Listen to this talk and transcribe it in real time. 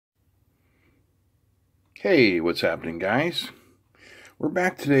Hey, what's happening, guys? We're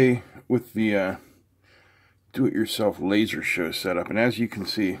back today with the do-it-yourself laser show setup, and as you can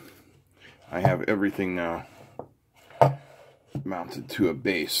see, I have everything now mounted to a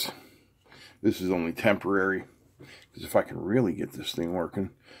base. This is only temporary, because if I can really get this thing working,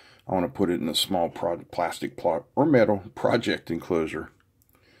 I want to put it in a small plastic plot or metal project enclosure,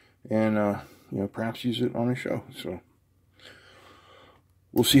 and perhaps use it on a show. So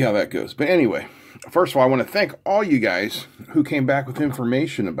we'll see how that goes. But anyway, first of all, I want to thank all you guys who came back with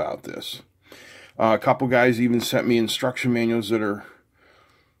information about this. A couple guys even sent me instruction manuals that are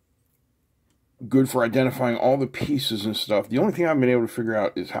good for identifying all the pieces and stuff. The only thing I've been able to figure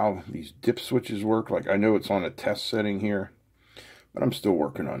out is how these dip switches work. Like, I know it's on a test setting here, but I'm still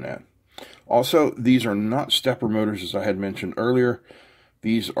working on that. Also, these are not stepper motors, as I had mentioned earlier.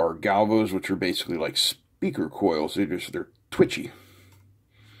 These are Galvos, which are basically like speaker coils. They're twitchy.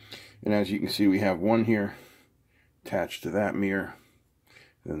 And as you can see, we have one here attached to that mirror.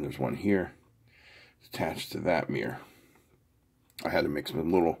 And then there's one here attached to that mirror. I had to make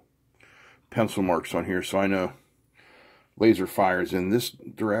some little pencil marks on here so I know laser fires in this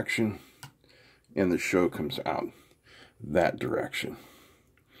direction and the show comes out that direction.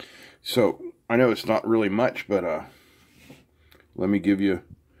 So I know it's not really much, but let me give you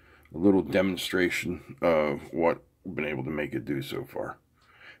a little demonstration of what I've been able to make it do so far.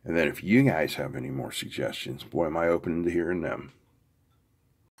 And then if you guys have any more suggestions, boy, am I open to hearing them.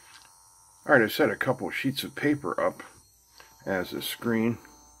 Alright, I set a couple of sheets of paper up as a screen.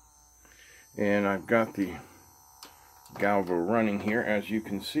 And I've got the Galvo running here, as you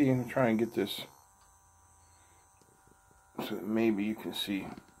can see. I'm going to try and get this so that maybe you can see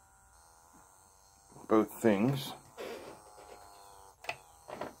both things.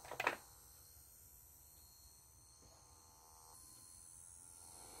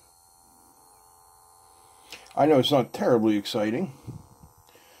 I know it's not terribly exciting,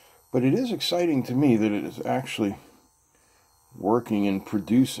 but it is exciting to me that it is actually working and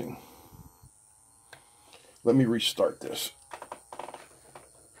producing. Let me restart this.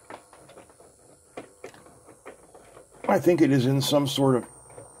 I think it is in some sort of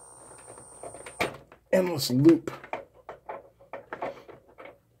endless loop.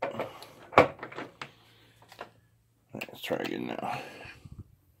 Let's try again now.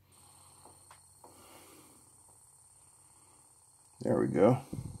 There we go.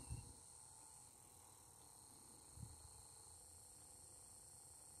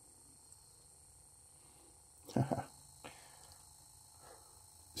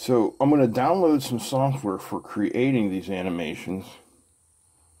 So I'm going to download some software for creating these animations,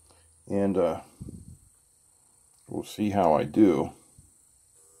 and we'll see how I do.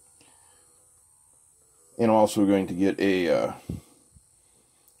 And I'm also going to get a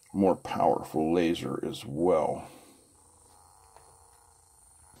more powerful laser as well.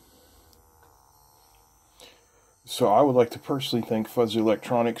 So I would like to personally thank Fuzzy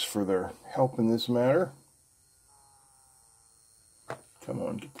Electronics for their help in this matter. Come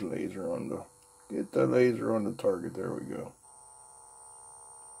on, get the laser on the target. There we go.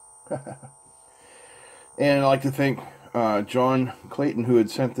 And I'd like to thank John Clayton, who had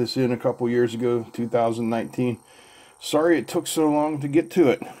sent this in a couple years ago, 2019. Sorry it took so long to get to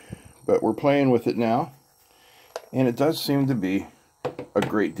it, but we're playing with it now, and it does seem to be a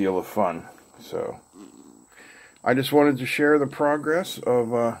great deal of fun. So I just wanted to share the progress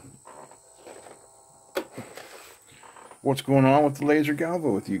of what's going on with the laser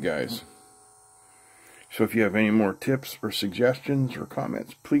Galvo with you guys. So if you have any more tips or suggestions or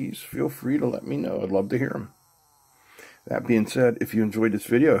comments, please feel free to let me know. I'd love to hear them. That being said, if you enjoyed this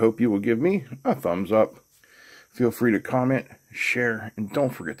video, I hope you will give me a thumbs up. Feel free to comment, share, and don't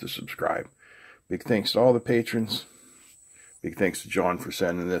forget to subscribe. Big thanks to all the patrons. Big thanks to John for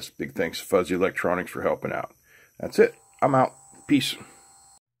sending this. Big thanks to Fuzzy Electronics for helping out. That's it. I'm out. Peace.